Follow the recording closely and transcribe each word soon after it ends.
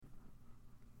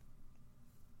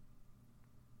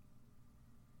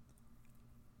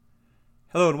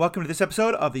Hello and welcome to this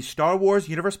episode of the Star Wars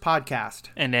Universe Podcast.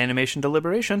 And Animation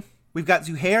Deliberation. We've got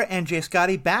Zuhair and Jay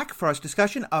Scotty back for our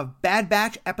discussion of Bad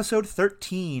Batch Episode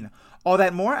 13. All that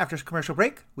and more after this commercial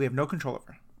break we have no control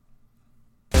over.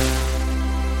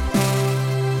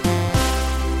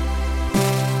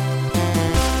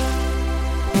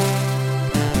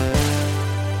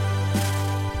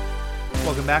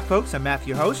 Welcome back, folks. I'm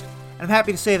Matthew, your host. And I'm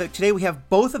happy to say that today we have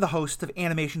both of the hosts of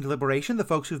Animation Deliberation, the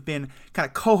folks who've been kind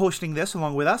of co-hosting this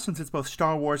along with us since it's both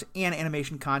Star Wars and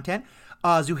animation content,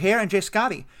 Zuhair and Jay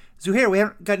Scotty. Zuhair, we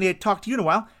haven't gotten to talk to you in a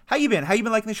while. How you been? How you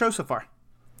been liking the show so far?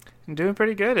 I'm doing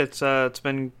pretty good. It's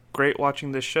been great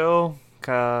watching this show.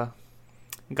 Got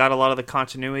a lot of the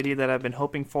continuity that I've been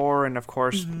hoping for, and of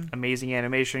course, amazing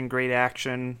animation, great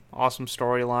action, awesome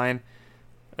storyline.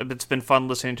 It's been fun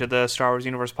listening to the Star Wars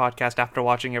Universe podcast after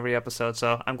watching every episode,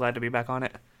 so I'm glad to be back on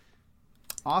it.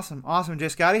 Awesome. Jay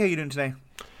Scotty, how you doing today?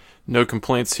 No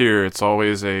complaints here. It's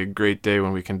always a great day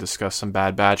when we can discuss some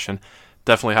Bad Batch, and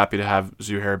definitely happy to have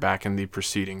Zuhair back in the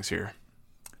proceedings here.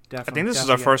 Definitely. I think this is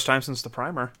our first time since the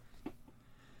primer.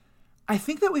 I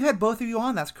think that we've had both of you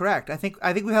on. That's correct. I think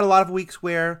we've had a lot of weeks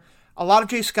where a lot of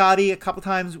Jay Scotty, a couple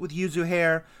times with you,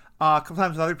 Zuhair, a couple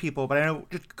times with other people, but I know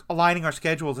just aligning our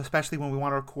schedules, especially when we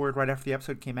want to record right after the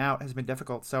episode came out, has been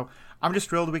difficult. So I'm just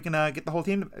thrilled we can get the whole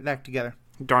team back together.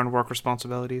 Darn work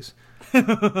responsibilities.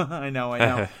 I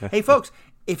know. Hey, folks,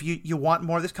 if you want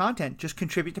more of this content, just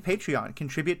contribute to Patreon.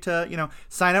 Contribute to,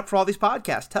 sign up for all these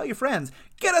podcasts. Tell your friends.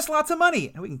 Get us lots of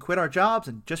money. And we can quit our jobs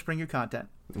and just bring you content.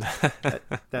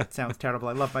 That sounds terrible.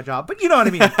 I love my job. But you know what I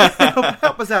mean.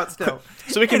 Help us out still.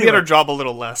 So we can get our job a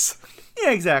little less.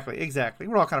 Yeah, exactly.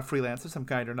 We're all kind of freelancers of some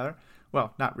kind or another.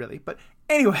 Well, not really, but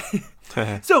anyway.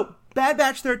 So, Bad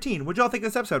Batch 13. What'd y'all think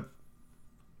of this episode?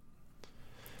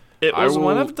 It was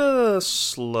one of the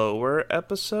slower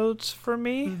episodes for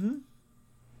me,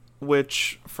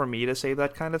 which, for me to say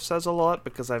that kind of says a lot,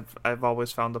 because I've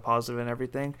always found the positive in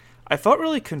everything. I felt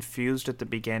really confused at the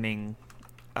beginning.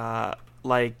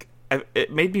 It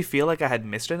made me feel like I had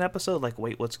missed an episode, like,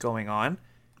 wait, what's going on?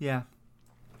 Yeah.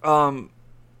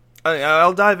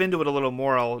 I'll dive into it a little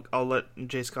more. I'll let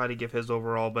Jay Scotty give his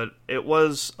overall, but it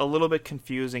was a little bit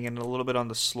confusing and a little bit on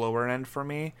the slower end for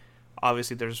me.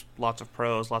 Obviously, there's lots of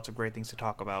pros, lots of great things to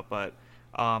talk about, but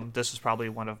this is probably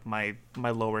one of my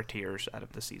lower tiers out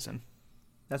of the season.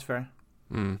 That's fair.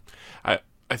 I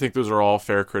think those are all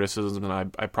fair criticisms, and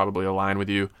I probably align with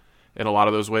you in a lot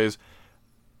of those ways.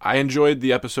 I enjoyed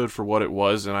the episode for what it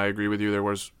was, and I agree with you. There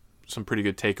was some pretty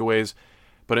good takeaways.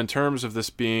 But in terms of this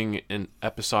being an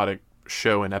episodic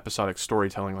show and episodic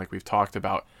storytelling, like we've talked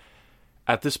about,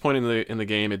 at this point in the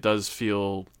game, it does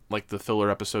feel like the filler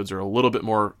episodes are a little bit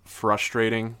more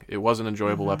frustrating. It was an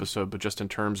enjoyable episode, but just in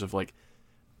terms of like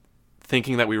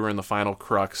thinking that we were in the final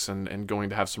crux and going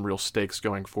to have some real stakes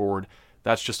going forward,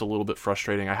 that's just a little bit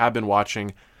frustrating. I have been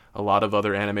watching a lot of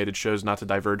other animated shows, not to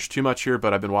diverge too much here,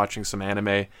 but I've been watching some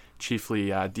anime,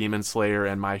 chiefly Demon Slayer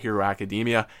and My Hero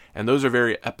Academia, and those are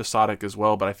very episodic as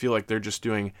well, but I feel like they're just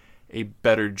doing a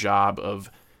better job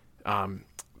of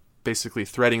basically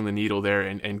threading the needle there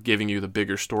and giving you the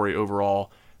bigger story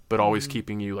overall, but always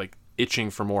keeping you like itching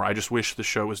for more. I just wish the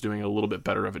show was doing a little bit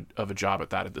better of a job at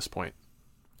that at this point.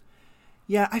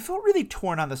 Yeah, I felt really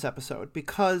torn on this episode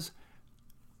because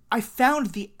I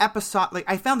found the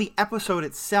episode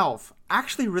itself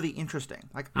actually really interesting.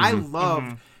 Like, I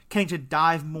loved getting to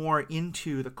dive more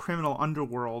into the criminal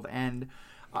underworld, and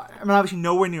I mean, obviously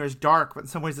nowhere near as dark, but in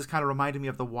some ways this kind of reminded me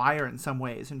of The Wire in some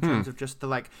ways, in terms of just the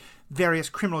like various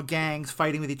criminal gangs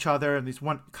fighting with each other, and these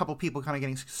couple people kind of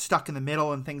getting stuck in the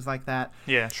middle and things like that.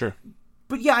 Yeah, sure.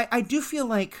 But yeah, I do feel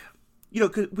like,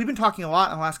 cause we've been talking a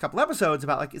lot in the last couple episodes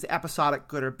about like, is episodic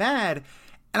good or bad?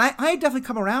 And I had definitely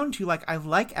come around to, like, I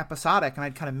like episodic, and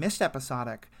I'd kind of missed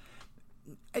episodic.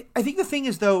 I think the thing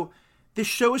is, though, this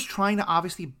show is trying to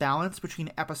obviously balance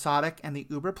between episodic and the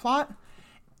Uber plot.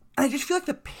 And I just feel like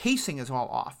the pacing is all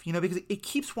off, because it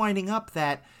keeps winding up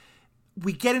that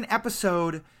we get an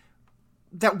episode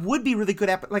that would be really good.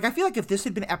 Like, I feel like if this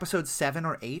had been episode 7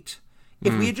 or 8,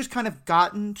 if we had just kind of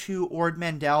gotten to Ord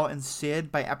Mantell and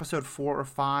Sid by episode 4 or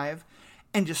 5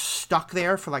 and just stuck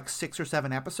there for, like, 6 or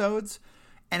 7 episodes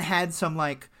and had some,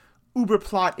 like, Uber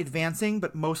plot advancing,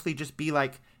 but mostly just be,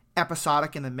 like,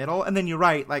 episodic in the middle. And then you're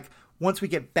right, like, once we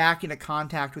get back into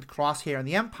contact with Crosshair and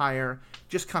the Empire,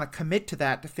 just kind of commit to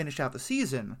that to finish out the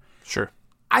season. Sure.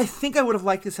 I think I would have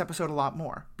liked this episode a lot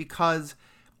more, because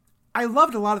I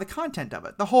loved a lot of the content of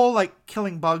it. The whole, like,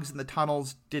 killing bugs in the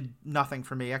tunnels did nothing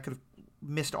for me. I could have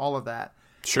missed all of that.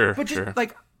 Sure, but just,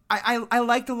 like, I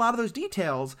liked a lot of those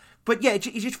details. But, yeah, it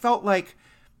just felt like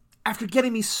after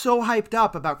getting me so hyped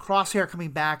up about Crosshair coming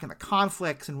back and the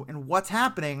conflicts and what's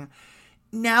happening,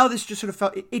 now this just sort of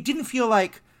felt, it didn't feel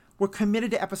like we're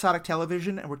committed to episodic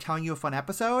television and we're telling you a fun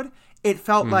episode. It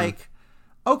felt like,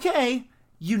 okay,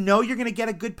 you know you're going to get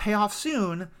a good payoff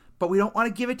soon, but we don't want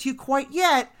to give it to you quite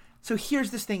yet, so here's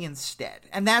this thing instead.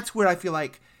 And that's where I feel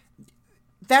like,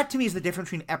 that to me is the difference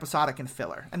between episodic and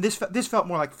filler. And this felt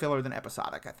more like filler than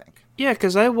episodic, I think. Yeah,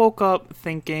 because I woke up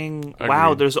thinking,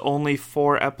 wow, there's only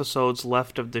 4 episodes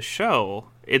left of the show.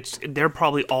 They're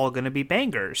probably all going to be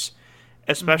bangers.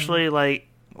 Especially,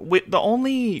 the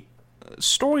only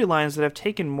storylines that have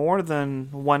taken more than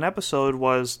 1 episode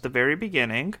was the very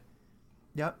beginning.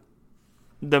 Yep.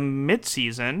 The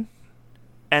mid-season,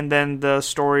 and then the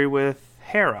story with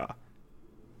Hera.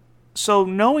 So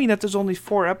knowing that there's only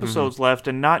 4 episodes left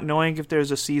and not knowing if there's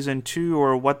a season 2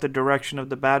 or what the direction of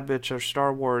the Bad Batch or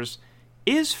Star Wars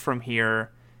is from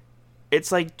here,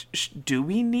 it's like, do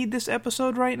we need this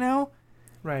episode right now?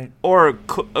 Right. Or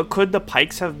could the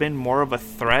Pikes have been more of a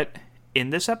threat in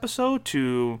this episode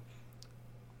to,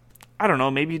 I don't know,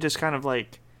 maybe just kind of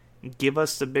like give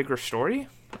us the bigger story?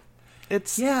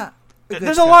 There's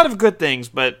a lot of good things,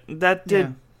 but that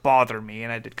did bother me,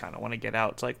 and I did kind of want to get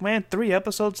out. It's like, man, 3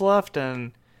 episodes left,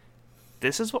 and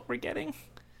this is what we're getting?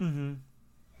 I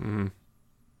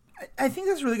think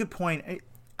that's a really good point.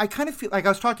 I kind of feel like, I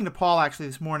was talking to Paul actually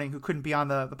this morning, who couldn't be on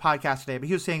the podcast today, but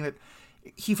he was saying that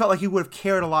he felt like he would have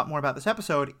cared a lot more about this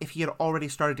episode if he had already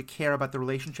started to care about the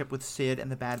relationship with Sid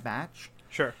and the Bad Batch.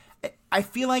 Sure. I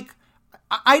feel like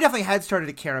I definitely had started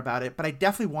to care about it, but I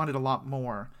definitely wanted a lot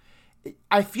more.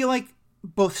 I feel like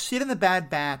both Sid and the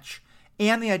Bad Batch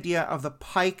and the idea of the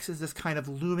Pikes as this kind of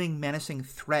looming, menacing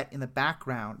threat in the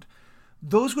background,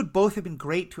 those would both have been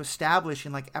great to establish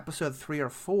in like episode 3 or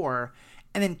 4,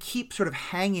 and then keep sort of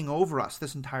hanging over us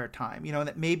this entire time. You know,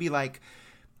 that maybe like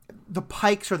the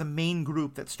Pikes are the main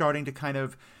group that's starting to kind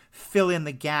of fill in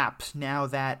the gaps now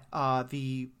that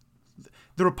the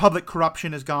Republic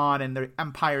corruption is gone and the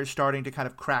Empire is starting to kind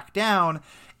of crack down.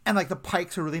 And, like, the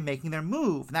Pikes are really making their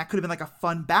move. And that could have been, like, a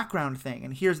fun background thing.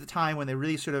 And here's the time when they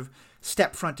really sort of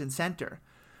step front and center.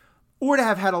 Or to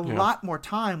have had a lot more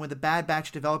time with the Bad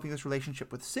Batch developing this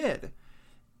relationship with Sid.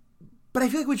 But I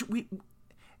feel like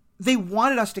they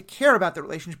wanted us to care about the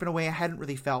relationship in a way I hadn't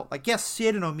really felt. Like, yes,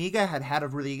 Sid and Omega had a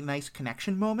really nice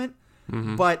connection moment.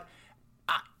 But,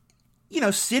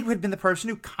 Sid had been the person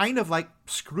who kind of, like,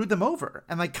 screwed them over.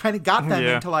 And, like, kind of got them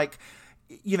into, like,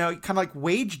 kind of like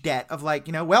wage debt of like,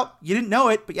 well, you didn't know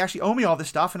it, but you actually owe me all this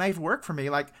stuff and I have to work for me.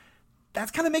 Like,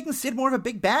 that's kind of making Sid more of a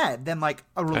big bad than like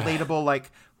a relatable, like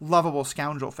lovable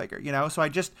scoundrel figure, So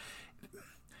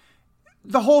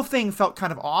the whole thing felt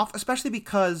kind of off, especially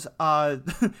because, another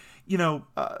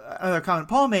comment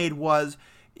Paul made was,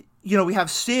 we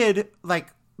have Sid like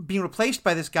being replaced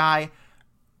by this guy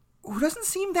who doesn't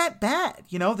seem that bad.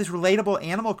 This relatable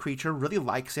animal creature really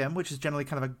likes him, which is generally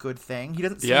kind of a good thing. He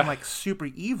doesn't seem like super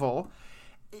evil.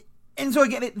 And so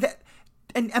again,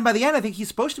 and by the end, I think he's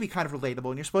supposed to be kind of relatable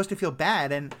and you're supposed to feel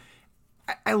bad. And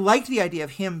I liked the idea of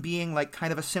him being like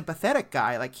kind of a sympathetic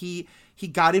guy. Like he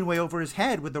got in way over his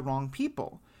head with the wrong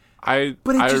people. But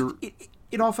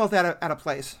it all felt out of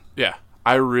place. Yeah.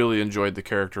 I really enjoyed the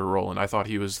character role, and I thought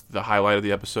he was the highlight of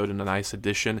the episode and a nice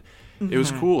addition. It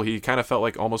was cool. He kind of felt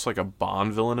like almost like a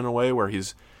Bond villain in a way, where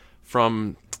he's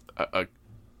from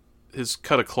his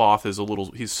cut of cloth is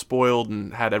he's spoiled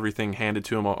and had everything handed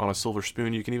to him on a silver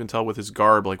spoon. You can even tell with his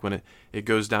garb, like when it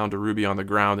goes down to Ruby on the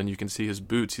ground and you can see his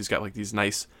boots. He's got like these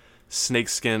nice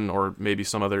snakeskin or maybe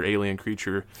some other alien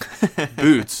creature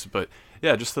boots. But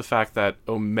yeah, just the fact that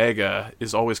Omega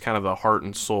is always kind of the heart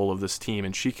and soul of this team,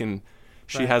 and she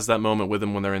has that moment with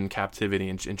him when they're in captivity,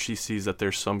 and she sees that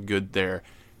there's some good there,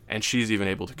 and she's even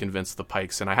able to convince the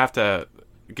Pikes. And I have to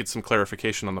get some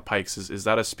clarification on the Pikes. Is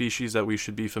that a species that we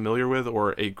should be familiar with,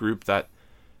 or a group that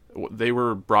they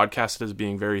were broadcasted as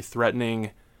being very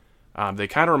threatening? They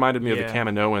kind of reminded me of the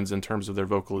Kaminoans in terms of their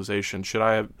vocalization. Should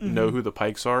I know who the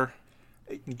Pikes are?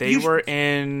 They were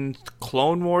in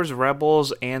Clone Wars,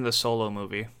 Rebels, and the Solo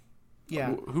movie.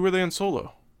 Yeah. Who were they in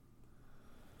Solo?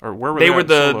 Or where were they?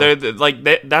 They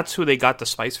were that's who they got the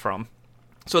spice from.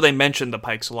 So they mentioned the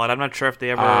Pikes a lot. I'm not sure if they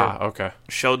ever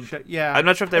showed. Yeah, I'm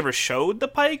not sure if they ever showed the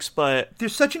Pikes, but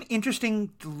there's such an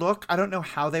interesting look. I don't know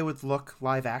how they would look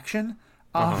live action.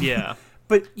 Yeah,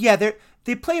 but yeah,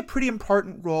 they play a pretty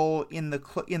important role in the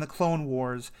Clone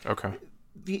Wars. Okay.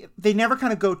 They never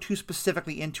kind of go too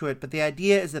specifically into it, but the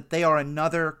idea is that they are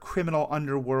another criminal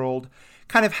underworld,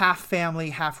 kind of half family,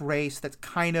 half race. That's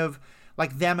kind of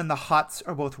like them and the Hutts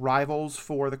are both rivals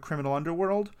for the criminal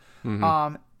underworld.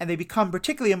 And they become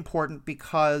particularly important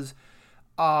because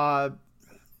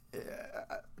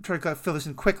try to fill this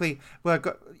in quickly. Well,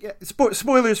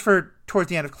 spoilers for towards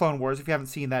the end of Clone Wars if you haven't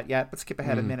seen that yet, but skip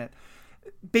ahead a minute.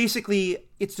 Basically,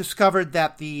 it's discovered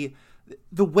that the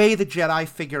way the Jedi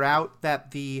figure out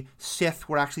that the Sith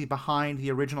were actually behind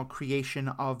the original creation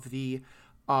of the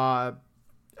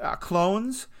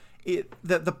clones,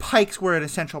 the Pikes were an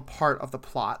essential part of the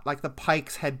plot. Like, the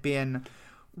Pikes had been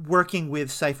working with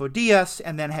Sifo Dyas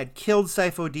and then had killed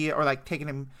Sifo Dyas, or like taken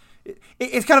him.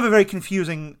 It's kind of a very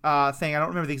confusing thing. I don't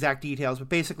remember the exact details, but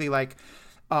basically, like,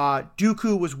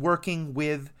 Dooku was working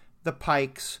with the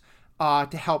Pikes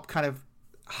to help kind of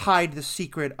hide the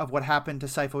secret of what happened to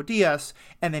Sifo Dyas,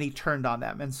 and then he turned on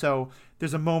them. And so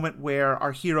there's a moment where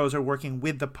our heroes are working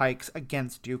with the Pikes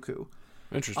against Dooku.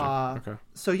 Interesting. Okay.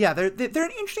 So yeah, they're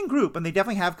an interesting group, and they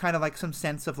definitely have kind of like some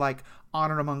sense of like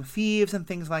honor among thieves and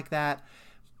things like that.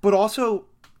 But also,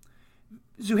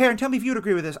 Zuhair, and tell me if you would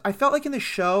agree with this, I felt like in the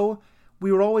show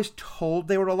we were always told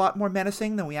they were a lot more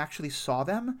menacing than we actually saw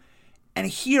them. And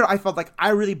here I felt like I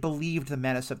really believed the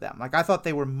menace of them. Like, I thought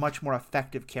they were much more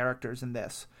effective characters in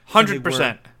this.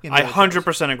 100%. I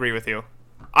 100% agree with you.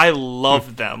 I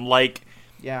loved them. Like,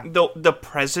 yeah, the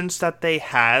presence that they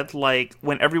had, like,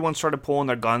 when everyone started pulling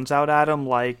their guns out at them,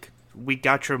 like, we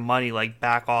got your money, like,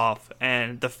 back off.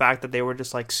 And the fact that they were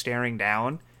just, like, staring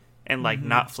down and, like,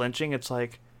 not flinching, it's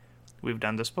like, we've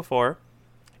done this before.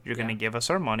 You're going to give us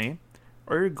our money,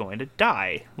 or you're going to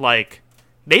die. Like,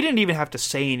 they didn't even have to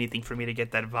say anything for me to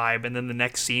get that vibe. And then the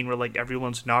next scene where, like,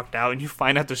 everyone's knocked out and you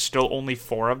find out there's still only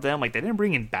 4 of them. Like, they didn't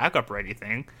bring in backup or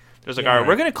anything. There's like, all right,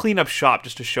 we're going to clean up shop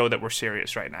just to show that we're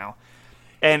serious right now.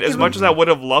 And as much as I would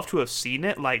have loved to have seen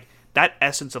it, like, that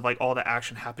essence of, like, all the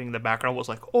action happening in the background was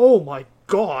like, oh my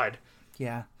God.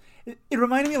 Yeah. It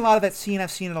reminded me a lot of that scene I've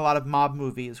seen in a lot of mob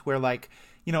movies where, like,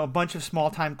 you know, a bunch of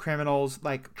small-time criminals,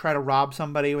 like, try to rob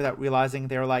somebody without realizing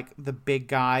they're, like, the big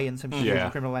guy in some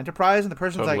huge criminal enterprise. And the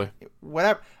person's like,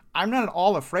 whatever, I'm not at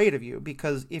all afraid of you,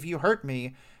 because if you hurt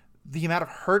me, the amount of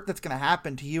hurt that's going to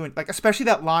happen to you, and, like, especially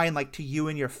that line, like, to you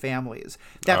and your families,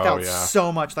 that felt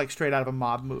so much like straight out of a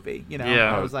mob movie, you know?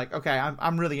 Yeah. I was like, okay,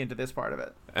 I'm really into this part of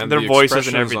it. And their the voices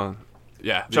and everything.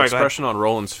 The expression on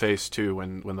Roland's face, too,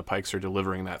 when the Pikes are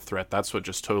delivering that threat, that's what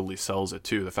just totally sells it,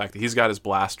 too. The fact that he's got his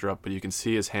blaster up, but you can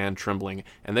see his hand trembling,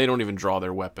 and they don't even draw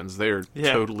their weapons. They're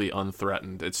totally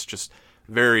unthreatened. It's just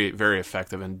very, very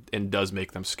effective and does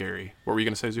make them scary. What were you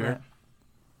going to say, Zuhair? Right.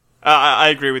 I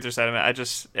agree with your sentiment.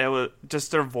 It was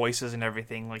just their voices and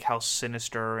everything, like how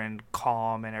sinister and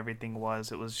calm and everything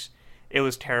was. It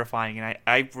was terrifying, and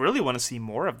I really want to see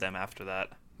more of them after that.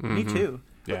 Mm-hmm. Me too.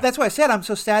 Yeah. That's why I said I'm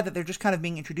so sad that they're just kind of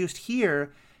being introduced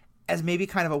here as maybe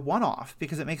kind of a one-off,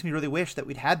 because it makes me really wish that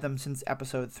we'd had them since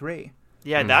episode 3.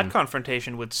 Yeah, that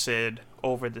confrontation with Sid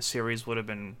over the series would have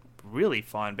been really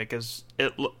fun, because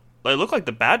it looked like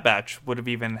the Bad Batch would have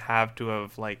even have to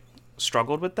have, like,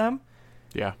 struggled with them.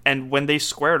 Yeah. And when they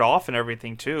squared off and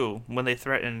everything, too, when they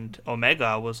threatened Omega,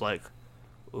 I was like,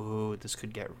 ooh, this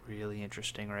could get really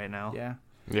interesting right now. Yeah.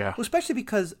 Yeah. Well, especially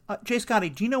because, Jay Scotty,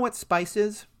 do you know what spice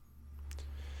is?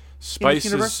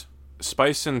 Spice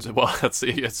and, well,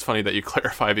 it's funny that you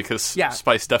clarify, because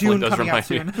Spice definitely does remind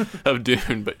me of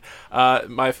Dune. But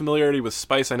my familiarity with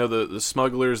Spice, I know the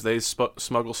smugglers, they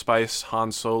smuggle Spice.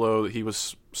 Han Solo, he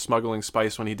was smuggling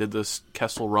Spice when he did this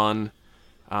Kessel Run.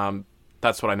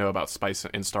 That's what I know about Spice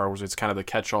in Star Wars. It's kind of the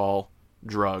catch-all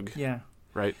drug. Yeah.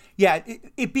 Right? Yeah,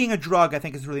 it being a drug, I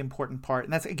think, is a really important part.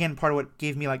 And that's, again, part of what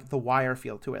gave me, like, the Wire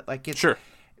feel to it. Like, it's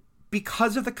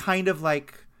because of the kind of,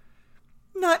 like,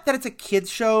 not that it's a kid's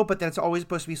show, but that it's always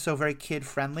supposed to be so very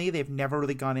kid-friendly. They've never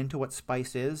really gone into what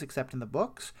spice is, except in the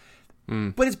books.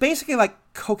 But it's basically like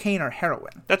cocaine or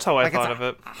heroin. That's how I thought of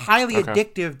it. A highly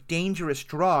addictive, dangerous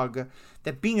drug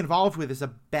that being involved with is a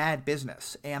bad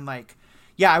business. And, like,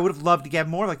 yeah, I would have loved to get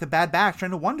more like the Bad Batch,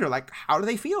 trying to wonder, like, how do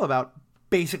they feel about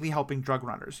basically helping drug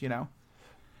runners, you know?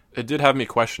 It did have me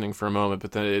questioning for a moment,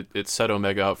 but then it set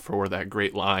Omega up for that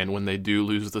great line when they do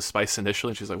lose the spice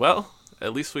initially. And she's like, well,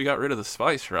 at least we got rid of the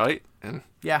spice, right? And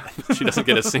yeah, she doesn't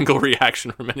get a single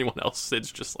reaction from anyone else.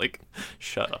 It's just like,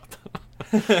 shut up.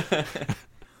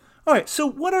 All right,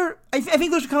 so I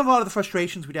think those are kind of a lot of the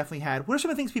frustrations we definitely had. What are some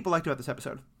of the things people liked about this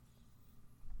episode?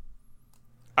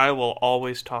 I will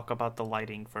always talk about the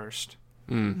lighting first.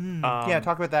 Yeah,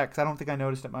 talk about that, because I don't think I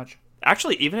noticed it much.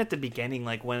 Actually, even at the beginning,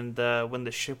 like when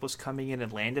the ship was coming in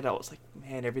and landed, I was like,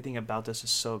 man, everything about this is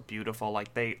so beautiful.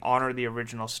 Like, they honor the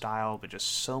original style, but just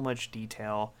so much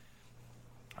detail.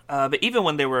 But even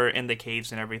when they were in the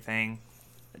caves and everything,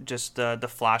 just the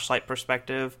flashlight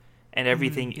perspective and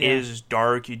everything is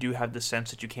dark. You do have the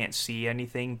sense that you can't see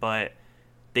anything, but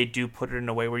they do put it in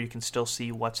a way where you can still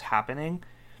see what's happening.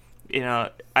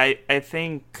 I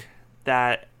think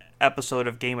that episode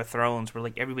of Game of Thrones where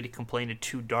like everybody complained it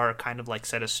too dark kind of like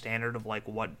set a standard of like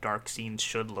what dark scenes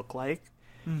should look like.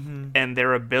 Mm-hmm. And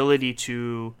their ability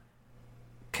to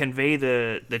convey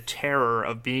the terror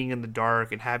of being in the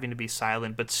dark and having to be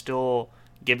silent but still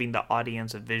giving the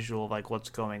audience a visual of like what's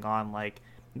going on, like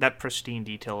that pristine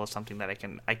detail is something that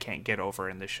I can't get over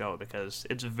in this show because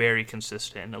it's very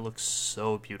consistent and it looks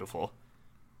so beautiful.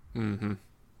 Mm-hmm.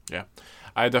 Yeah,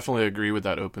 I definitely agree with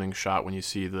that opening shot when you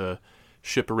see the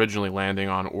ship originally landing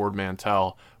on Ord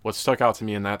Mantell. What stuck out to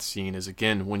me in that scene is,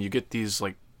 again, when you get these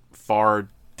like far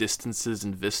distances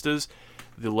and vistas,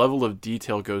 the level of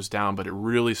detail goes down, but it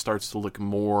really starts to look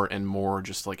more and more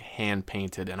just like hand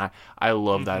painted, and I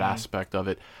love that aspect of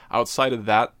it. Outside of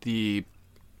that,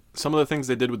 some of the things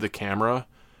they did with the camera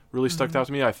really stuck out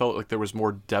to me. I felt like there was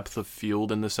more depth of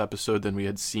field in this episode than we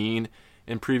had seen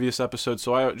in previous episodes,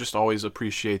 so I just always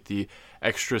appreciate the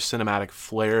extra cinematic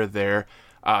flair there.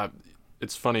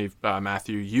 It's funny,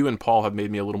 Matthew, you and Paul have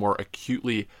made me a little more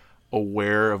acutely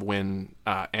aware of when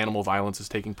animal violence is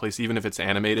taking place, even if it's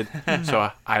animated.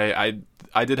 So I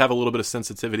did have a little bit of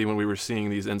sensitivity when we were seeing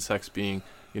these insects being,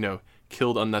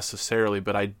 killed unnecessarily,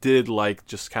 but I did like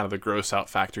just kind of the gross out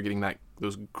factor, getting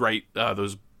those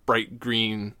bright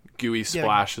green gooey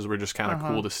splashes were just kind of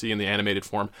cool to see in the animated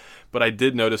form. But I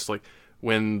did notice like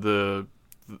when the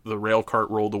rail cart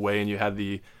rolled away and you had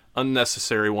the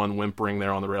unnecessary one whimpering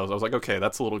there on the rails, I was like, okay,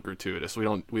 that's a little gratuitous. We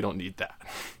don't need that.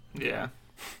 Yeah.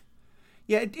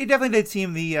 Yeah, it definitely did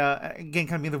seem again,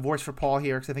 kind of being the voice for Paul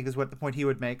here, because I think is what the point he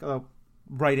would make. Although,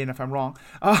 write in if I'm wrong.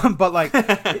 But like,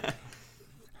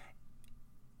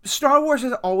 Star Wars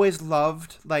has always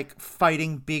loved like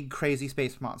fighting big, crazy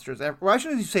space monsters. Well, I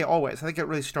shouldn't say always. I think it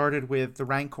really started with the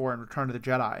Rancor and Return of the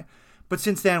Jedi. But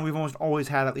since then, we've almost always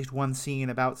had at least one scene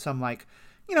about some like,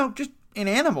 just an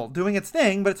animal doing its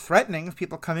thing, but it's threatening if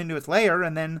people come into its lair,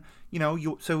 and then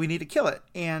so we need to kill it.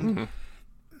 And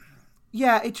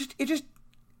yeah, it just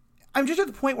I'm just at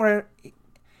the point where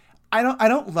I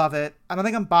don't love it. I don't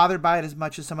think I'm bothered by it as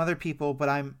much as some other people, but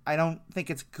I don't think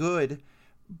it's good.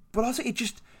 But also, it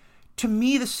just, to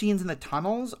me, the scenes in the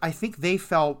tunnels, I think they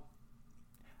felt,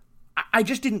 I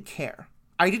just didn't care.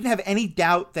 I didn't have any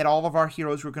doubt that all of our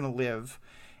heroes were going to live,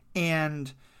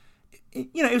 and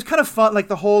it was kind of fun. Like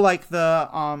the whole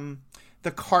the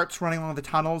carts running along the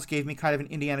tunnels gave me kind of an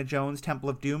Indiana Jones Temple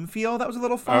of Doom feel. That was a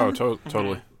little fun. Oh,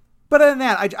 totally. But other than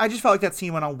that, I just felt like that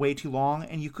scene went on way too long,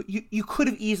 and you could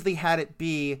have easily had it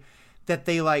be that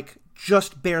they like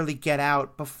just barely get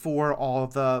out before all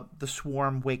of the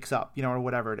swarm wakes up, or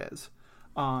whatever it is.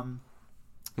 I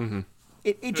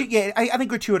think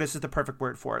gratuitous is the perfect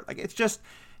word for it. Like, it's just,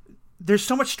 there's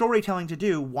so much storytelling to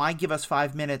do. Why give us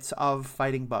 5 minutes of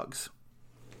fighting bugs?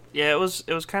 Yeah, it was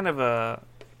kind of I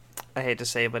hate to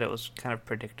say it, but it was kind of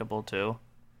predictable too.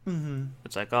 Mm-hmm.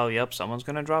 It's like, oh, yep, someone's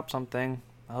gonna drop something.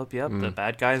 Oh, yep, the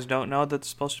bad guys don't know that it's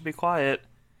supposed to be quiet.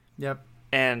 Yep.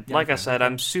 And like I said,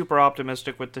 I'm super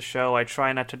optimistic with the show. I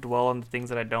try not to dwell on the things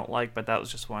that I don't like, but that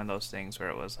was just one of those things where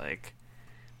it was like,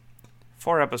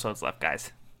 4 episodes left,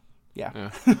 guys.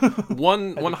 Yeah.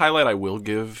 One highlight I will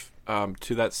give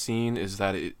to that scene is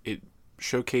that it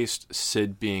showcased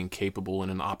Sid being capable in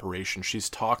an operation. She's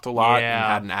talked a lot and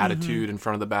had an attitude in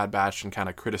front of the Bad Batch and kind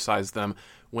of criticized them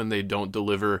when they don't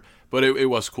deliver. But it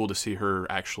was cool to see her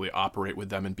actually operate with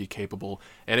them and be capable.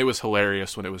 And it was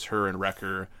hilarious when it was her and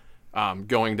Wrecker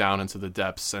going down into the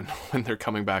depths, and when they're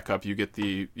coming back up, you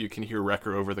can hear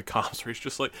Wrecker over the comms where he's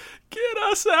just like, "Get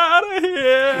us out of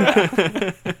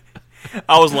here!"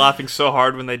 I was laughing so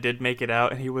hard when they did make it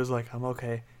out, and he was like, "I'm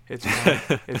okay. It's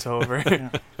fine. It's over." Yeah.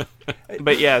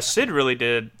 But yeah, Sid really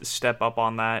did step up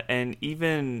on that, and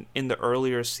even in the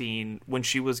earlier scene when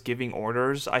she was giving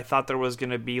orders, I thought there was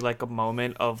gonna be like a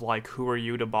moment of like, "Who are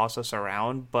you to boss us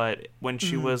around?" But when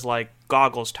she was like,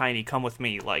 "Goggles, Tiny, come with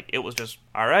me," like it was just,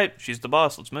 all right, she's the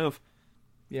boss. Let's move.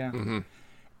 Yeah. Mm-hmm.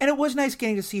 And it was nice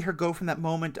getting to see her go from that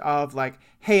moment of like,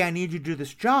 "Hey, I need you to do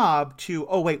this job," to,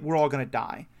 "Oh wait, we're all gonna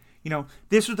die."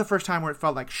 This was the first time where it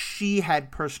felt like she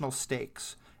had personal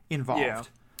stakes involved.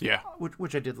 Yeah.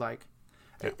 Which I did like.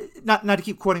 Yeah. Not to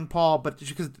keep quoting Paul, but just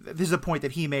because this is a point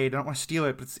that he made. I don't want to steal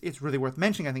it, but it's really worth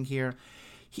mentioning, I think, here.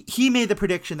 He made the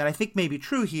prediction that I think may be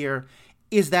true here,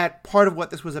 is that part of what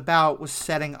this was about was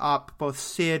setting up both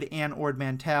Sid and Ord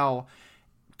Mantell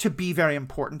to be very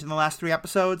important in the last 3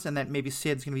 episodes, and that maybe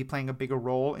Sid's going to be playing a bigger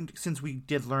role, and since we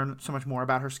did learn so much more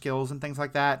about her skills and things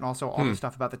like that, and also all the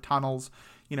stuff about the tunnels.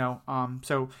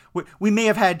 So we may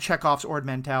have had Chekhov's Ord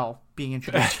Mantell being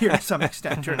introduced here to some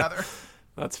extent or another.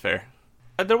 That's fair.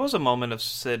 There was a moment of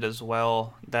Sid as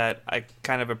well that I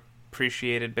kind of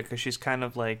appreciated, because she's kind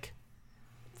of like,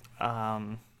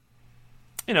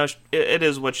 it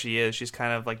is what she is. She's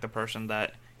kind of like the person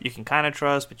that you can kind of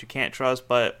trust, but you can't trust.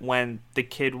 But when the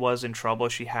kid was in trouble,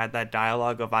 she had that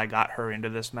dialogue of, I got her into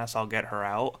this mess, I'll get her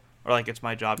out. Or, like, it's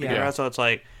my job to get her out. So it's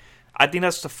like, I think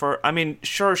that's the first... I mean,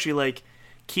 sure, she, like,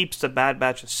 keeps the Bad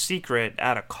Batch a secret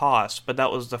at a cost, but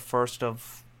that was the first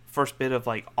bit of,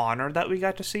 like, honor that we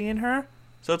got to see in her.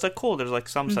 So it's, like, cool. There's, like,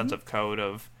 some sense of code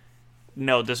of,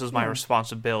 no, this is my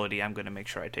responsibility. I'm going to make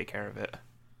sure I take care of it.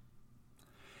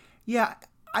 Yeah,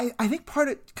 I think part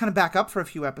of kind of back up for a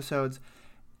few episodes.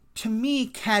 To me,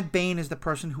 Cad Bane is the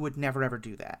person who would never ever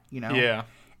do that, you know? Yeah.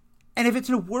 And if it's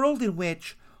in a world in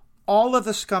which all of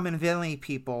the scum and villainy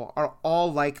people are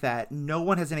all like that, no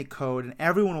one has any code, and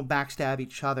everyone will backstab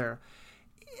each other,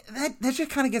 that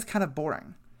just kind of gets kind of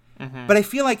boring. Mm-hmm. But I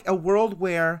feel like a world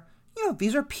where, you know,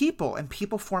 these are people, and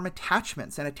people form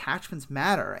attachments, and attachments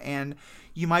matter, and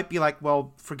you might be like,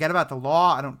 well, forget about the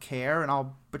law, I don't care, and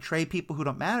I'll betray people who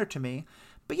don't matter to me.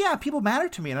 But yeah, people matter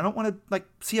to me, and I don't want to, like,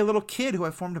 see a little kid who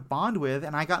I formed a bond with,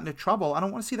 and I got into trouble. I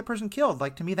don't want to see the person killed.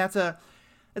 Like, to me, that's a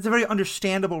very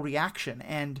understandable reaction,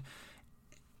 and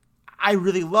I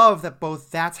really love that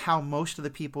both that's how most of the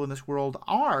people in this world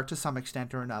are to some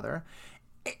extent or another,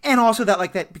 and also that,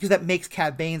 like, that because that makes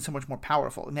Cad Bane so much more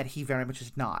powerful, and that he very much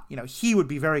is not. You know, he would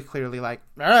be very clearly like,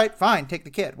 all right, fine, take the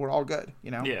kid. We're all good,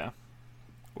 you know? Yeah.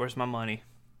 Where's my money?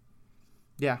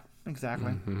 Yeah,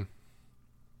 exactly. Mm-hmm.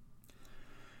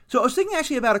 So I was thinking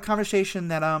actually about a conversation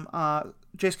that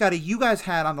Jay Scotty, you guys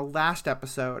had on the last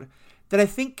episode that I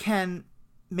think can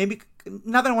maybe,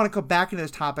 not that I want to go back into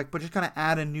this topic, but just kind of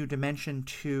add a new dimension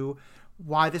to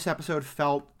why this episode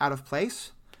felt out of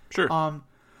place. Sure.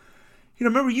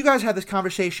 Remember you guys had this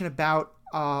conversation about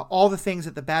all the things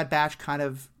that the Bad Batch kind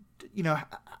of, you know,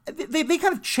 they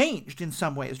kind of changed in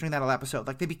some ways during that episode.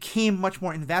 Like, they became much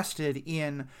more invested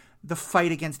in the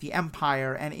fight against the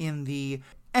Empire and in the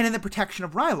protection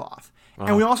of Ryloth. Uh-huh.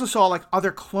 And we also saw, like,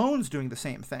 other clones doing the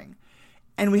same thing.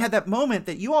 And we had that moment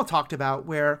that you all talked about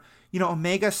where, you know,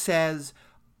 Omega says,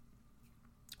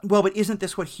 well, but isn't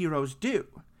this what heroes do?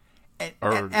 And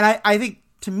I think,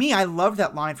 to me, I loved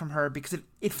that line from her because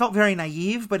it felt very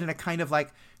naive, but in a kind of,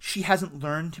 like, she hasn't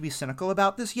learned to be cynical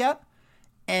about this yet.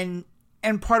 And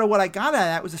part of what I got out of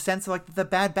that was a sense of, like, the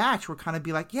Bad Batch were kind of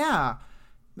be like, yeah,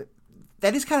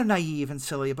 that is kind of naive and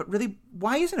silly, but really,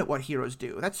 why isn't it what heroes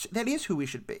do? That is who we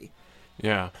should be.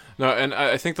 Yeah. No, and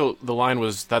I think the line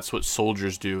was, that's what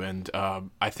soldiers do, and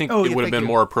I think it would have been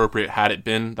more appropriate had it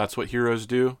been, that's what heroes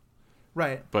do.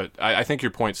 Right. But I think your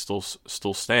point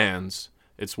still stands.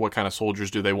 It's what kind of soldiers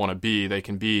do they want to be. They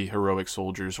can be heroic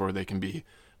soldiers, or they can be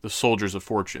the soldiers of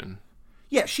fortune.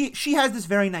 Yeah, she has this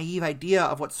very naive idea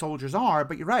of what soldiers are,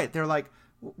 but you're right. They're like,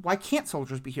 why can't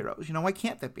soldiers be heroes? You know, why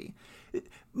can't they be?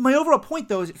 My overall point,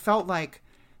 though, is it felt like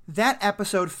that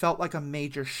episode felt like a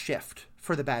major shift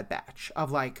for the Bad Batch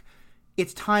of, like,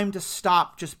 it's time to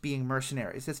stop just being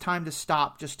mercenaries. It's time to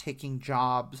stop just taking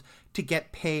jobs to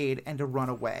get paid and to run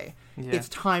away. Yeah. It's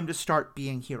time to start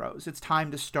being heroes. It's time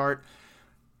to start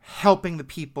helping the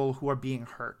people who are being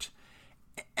hurt.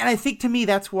 And I think, to me,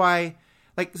 that's why,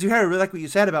 like, Zuhair, I really like what you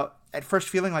said about at first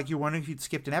feeling like you're wondering if you'd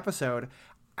skipped an episode.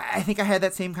 I think I had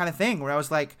that same kind of thing where I was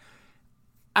like,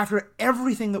 after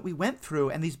everything that we went through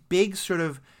and these big sort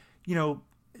of, you know,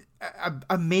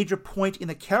 a major point in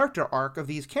the character arc of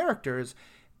these characters,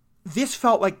 this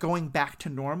felt like going back to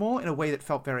normal in a way that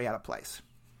felt very out of place.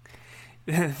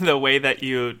 The way that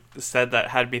you said that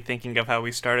had me thinking of how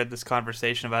we started this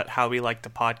conversation about how we like to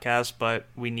podcast, but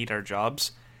we need our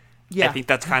jobs. Yeah. I think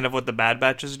that's kind of what the Bad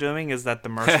Batch is doing, is that the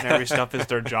mercenary stuff is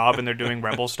their job and they're doing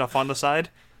rebel stuff on the side.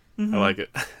 Mm-hmm. I like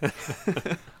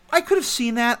it. I could have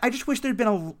seen that. I just wish there'd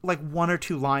been one or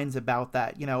two lines about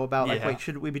that, you know, about like, wait,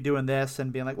 should we be doing this?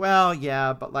 And being like, well,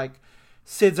 yeah, but like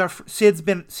Sid's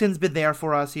been there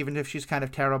for us, even if she's kind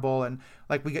of terrible, and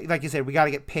like you said, we got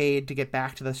to get paid to get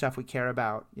back to the stuff we care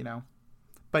about, you know.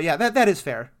 But yeah, that is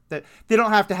fair. That they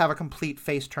don't have to have a complete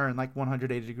face turn like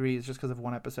 180 degrees just because of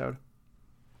one episode.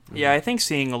 Yeah, I think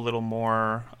seeing a little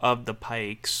more of the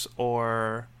Pikes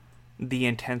or the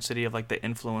intensity of like the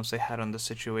influence they had on the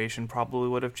situation probably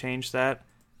would have changed that.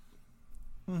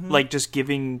 Mm-hmm. Like just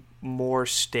giving more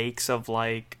stakes of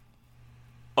like,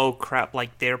 oh crap,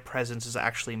 like their presence is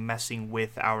actually messing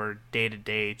with our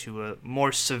day-to-day to a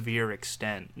more severe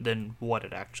extent than what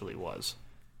it actually was.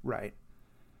 Right.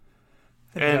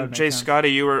 And Jay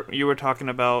Scotty, you were talking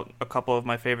about a couple of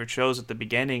my favorite shows at the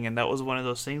beginning, and that was one of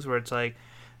those things where it's like,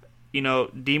 you know,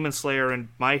 Demon Slayer and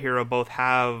My Hero both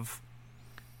have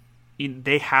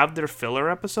their filler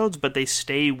episodes, but they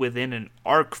stay within an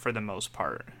arc for the most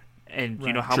part. And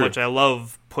you know how much I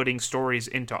love putting stories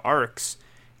into arcs.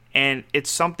 And it's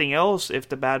something else if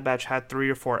the Bad Batch had 3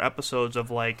 or 4 episodes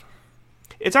of like,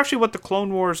 it's actually what the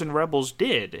Clone Wars and Rebels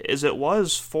did, is it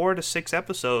was 4 to 6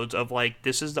 episodes of like,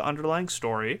 this is the underlying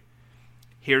story.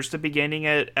 Here's the beginning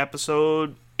at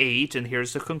episode 8, and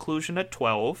here's the conclusion at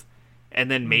 12. And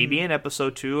then maybe in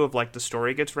episode 2 of like the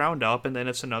story gets round up, and then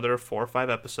it's another 4 or 5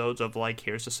 episodes of like,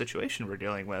 here's the situation we're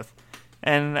dealing with.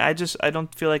 And I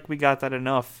don't feel like we got that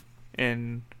enough.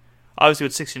 And obviously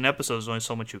with 16 episodes, there's only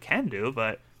so much you can do,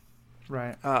 but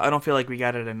right. I don't feel like we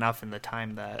got it enough in the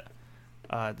time that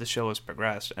the show has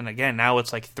progressed. And again, now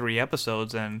it's like 3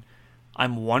 episodes, and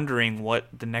I'm wondering what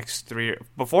the next 3.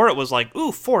 Before it was like,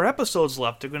 ooh, 4 episodes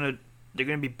left. They're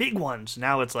gonna be big ones.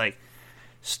 Now it's like,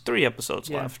 it's 3 episodes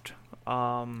left.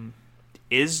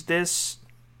 Is this,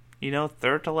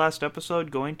 third to last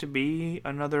episode going to be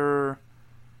another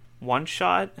one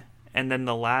shot, and then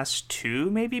the last 2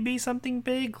 maybe be something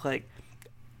big? Like,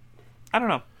 I don't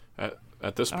know.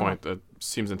 At this point, that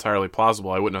seems entirely plausible.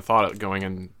 I wouldn't have thought it going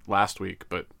in last week,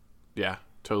 but yeah,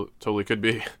 totally could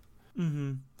be.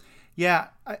 Mm-hmm. Yeah,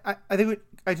 I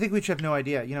think we should have no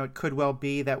idea. It could well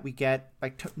be that we get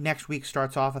like next week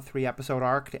starts off a 3-episode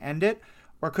arc to end it,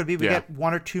 or it could be we get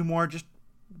 1 or 2 more just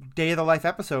day of the life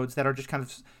episodes that are just kind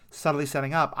of subtly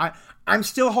setting up. I'm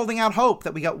still holding out hope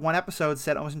that we got 1 episode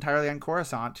set almost entirely on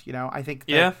Coruscant. I think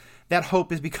that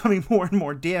hope is becoming more and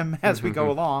more dim as we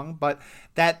go along, but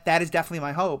that is definitely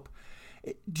my hope.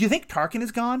 Do you think Tarkin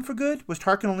is gone for good? Was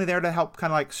Tarkin only there to help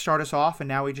kind of like start us off, and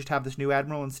now we just have this new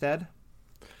admiral instead?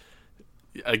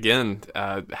 Again,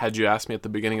 had you asked me at the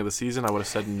beginning of the season, I would have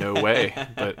said no way.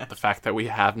 But the fact that we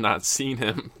have not seen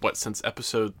him, since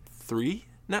episode 3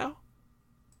 now?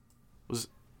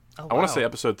 I want to say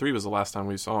episode 3 was the last time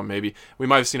we saw him. Maybe we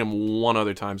might have seen him one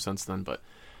other time since then, but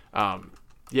I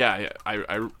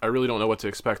really don't know what to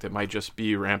expect. It might just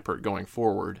be Rampart going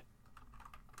forward.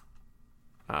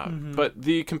 But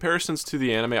the comparisons to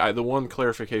the anime, the one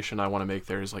clarification I want to make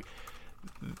there is like,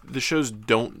 the shows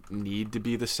don't need to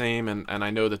be the same, and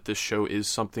I know that this show is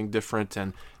something different,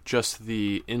 and just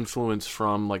the influence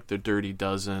from like the Dirty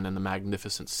Dozen and the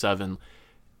Magnificent Seven,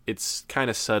 it's kind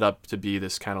of set up to be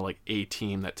this kind of like A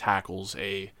team that tackles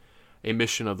a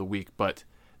mission of the week. But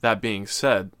that being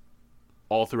said,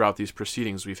 all throughout these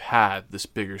proceedings, we've had this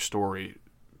bigger story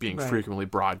being frequently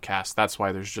broadcast. That's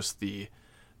why there's just the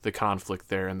conflict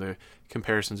there and the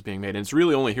comparisons being made. And it's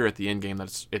really only here at the end game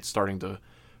that it's starting to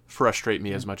frustrate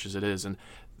me as much as it is. And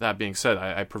that being said,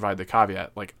 I provide the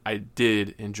caveat, like, I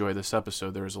did enjoy this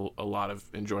episode. There was a lot of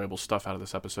enjoyable stuff out of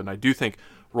this episode, and I do think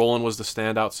Roland was the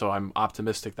standout, so I'm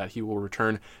optimistic that he will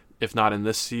return. If not in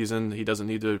this season, he doesn't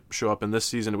need to show up in this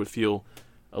season. It would feel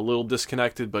a little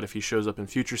disconnected, but if he shows up in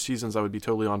future seasons, I would be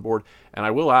totally on board. And I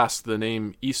will ask, the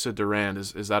name Issa Durand,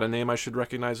 is that a name I should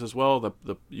recognize as well?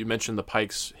 You mentioned the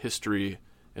Pike's history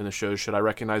in the show. Should I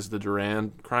recognize the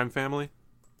Durand crime family?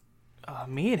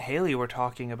 Me and Haley were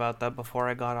talking about that before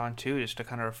I got on too, just to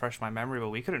kind of refresh my memory, but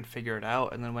we couldn't figure it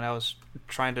out. And then when I was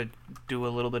trying to do a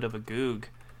little bit of a goog,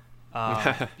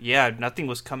 nothing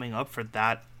was coming up for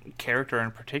that character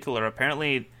in particular.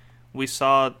 Apparently, we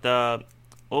saw what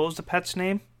was the pet's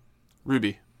name?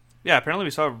 Ruby. Yeah, apparently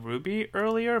we saw Ruby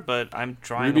earlier, but I'm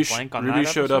drawing a blank on that Ruby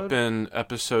showed episode. up in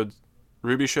episode.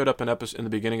 Ruby showed up in the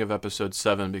beginning of episode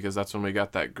 7, because that's when we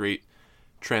got that great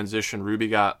transition. Ruby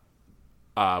got.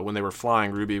 When they were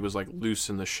flying, Ruby was like loose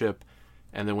in the ship,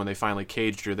 and then when they finally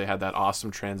caged her, they had that awesome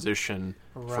transition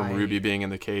from Ruby being in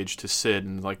the cage to Sid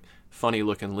and like funny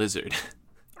looking lizard.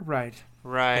 Right.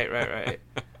 But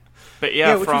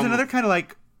which was another kind of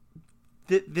like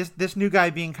this new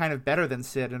guy being kind of better than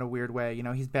Sid in a weird way.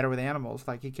 He's better with animals,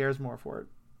 like he cares more for it.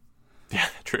 Yeah,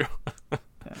 true.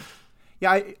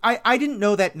 I didn't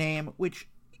know that name, which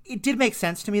it did make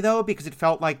sense to me though, because it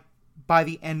felt like by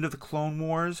the end of the Clone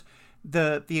Wars,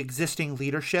 the existing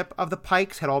leadership of the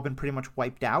Pikes had all been pretty much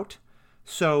wiped out.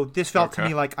 So this felt to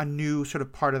me like a new sort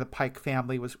of part of the Pike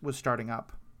family was starting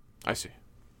up. I see.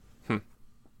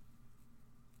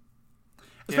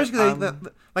 Especially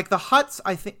the Hutts,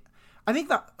 I think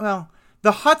the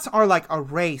Hutts are like a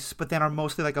race, but then are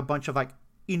mostly like a bunch of like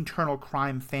internal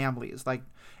crime families, like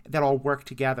that all work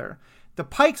together. The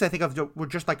Pikes, I think were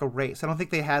just like a race. I don't think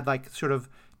they had like sort of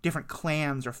different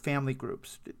clans or family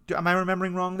groups. Am I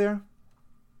remembering wrong there?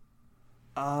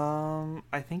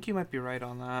 I think you might be right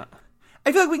on that.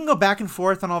 I feel like we can go back and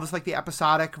forth on all this, like the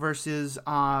episodic versus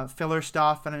filler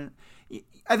stuff, and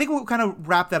I think we'll kind of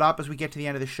wrap that up as we get to the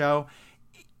end of the show.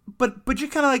 But you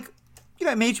kind of like,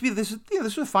 it may be this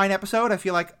was a fine episode. I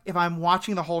feel like if I'm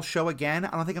watching the whole show again,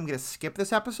 I don't think I'm going to skip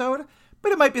this episode.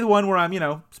 But it might be the one where I'm,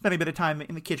 spending a bit of time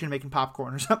in the kitchen making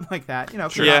popcorn or something like that.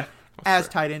 As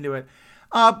tied into it.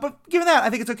 But given that, I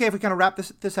think it's okay if we kind of wrap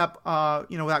this up,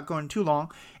 without going too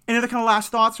long. Any other kind of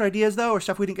last thoughts or ideas, though, or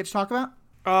stuff we didn't get to talk about?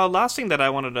 Last thing that I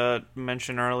wanted to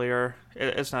mention earlier,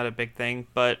 it's not a big thing,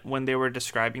 but when they were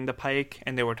describing the Pike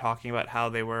and they were talking about how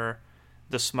they were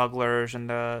the smugglers and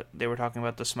they were talking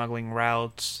about the smuggling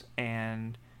routes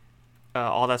and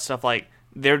all that stuff, like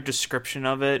their description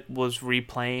of it was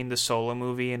replaying the Solo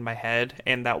movie in my head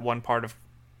and that one part of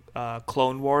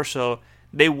Clone Wars. So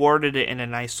they worded it in a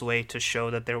nice way to show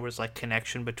that there was like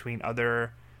connection between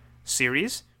other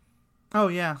series. Oh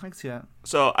yeah, I can see that.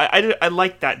 So I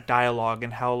like that dialogue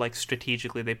and how like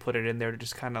strategically they put it in there to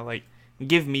just kind of like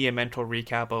give me a mental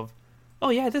recap of, oh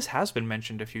yeah, this has been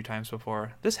mentioned a few times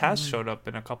before. This has showed up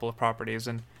in a couple of properties,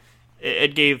 and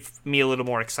it gave me a little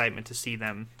more excitement to see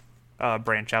them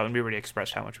branch out, and we already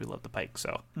expressed how much we love the Pike.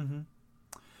 So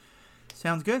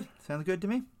Sounds good. Sounds good to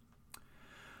me.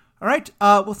 All right.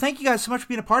 Well, thank you guys so much for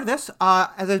being a part of this.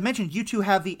 As I mentioned, you two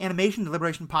have the Animation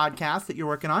Deliberation podcast that you're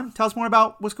working on. Tell us more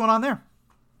about what's going on there.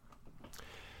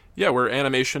 Yeah, we're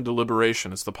Animation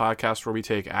Deliberation. It's the podcast where we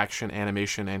take action,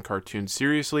 animation, and cartoons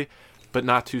seriously, but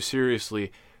not too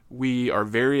seriously. We are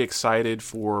very excited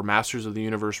for Masters of the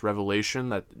Universe Revelation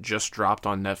that just dropped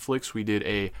on Netflix. We did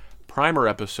a primer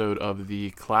episode of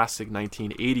the classic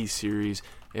 1980s series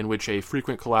in which a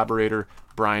frequent collaborator,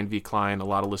 Brian V. Klein, a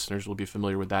lot of listeners will be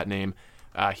familiar with that name,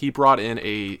 he brought in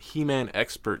a He-Man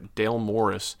expert, Dale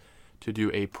Morris, to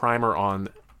do a primer on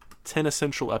 10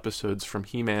 essential episodes from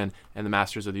He-Man and the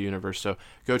Masters of the Universe. So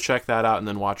go check that out and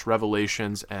then watch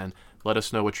Revelations and let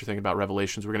us know what you think about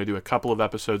Revelations. We're going to do a couple of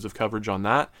episodes of coverage on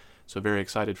that, so very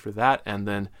excited for that. And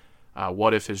then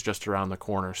What If is just around the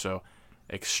corner, so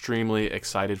extremely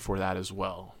excited for that as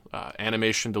well.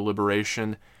 Animation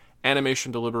Deliberation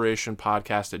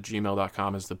podcast at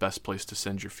gmail.com is the best place to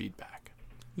send your feedback.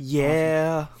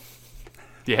 yeah.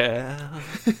 Yeah.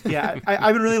 Yeah,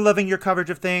 I've been really loving your coverage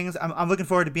of things. I'm looking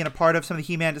forward to being a part of some of the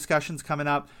He-Man discussions coming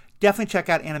up. Definitely check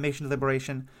out Animation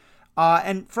Deliberation.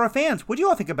 And for our fans, what do you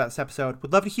all think about this episode?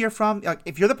 Would love to hear from,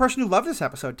 if you're the person who loved this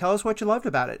episode, tell us what you loved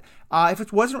about it. If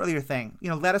it wasn't really your thing,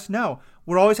 let us know.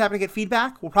 We're always happy to get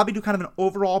feedback. We'll probably do kind of an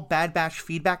overall Bad Batch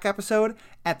feedback episode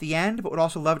at the end, but we'd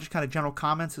also love just kind of general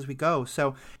comments as we go.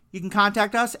 So you can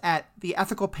contact us at The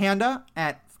Ethical Panda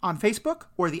on Facebook,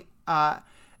 or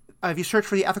if you search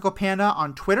for The Ethical Panda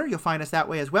on Twitter, you'll find us that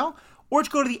way as well. Or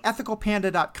just go to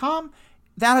theethicalpanda.com.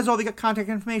 That has all the contact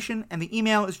information, and the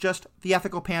email is just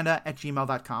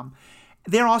theethicalpanda@gmail.com.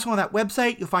 There also on that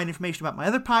website, you'll find information about my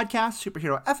other podcast,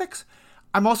 Superhero Ethics.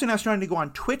 I'm also now starting to go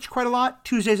on Twitch quite a lot.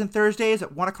 Tuesdays and Thursdays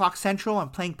at 1 o'clock Central, I'm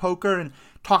playing poker and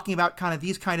talking about kind of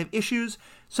these kind of issues.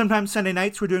 Sometimes Sunday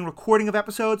nights we're doing recording of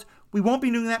episodes. We won't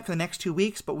be doing that for the next 2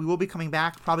 weeks, but we will be coming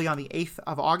back probably on the 8th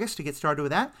of August to get started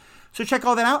with that. So check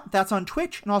all that out. That's on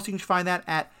Twitch, and also you can find that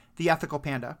at The Ethical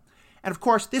Panda. And of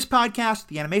course, this podcast,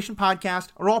 the Animation Podcast,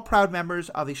 are all proud members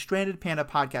of the Stranded Panda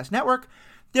Podcast Network.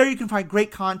 There you can find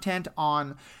great content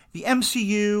on the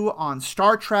MCU, on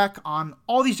Star Trek, on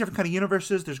all these different kind of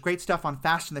universes. There's great stuff on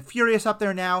Fast and the Furious up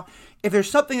there now. If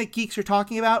there's something that geeks are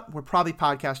talking about, we're probably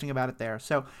podcasting about it there.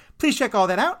 So please check all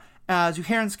that out.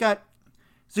 Zuhair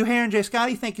and Jay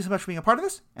Scotty, thank you so much for being a part of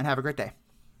this, and have a great day.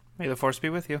 May the Force be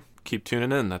with you. Keep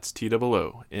tuning in. That's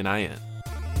TOONIN.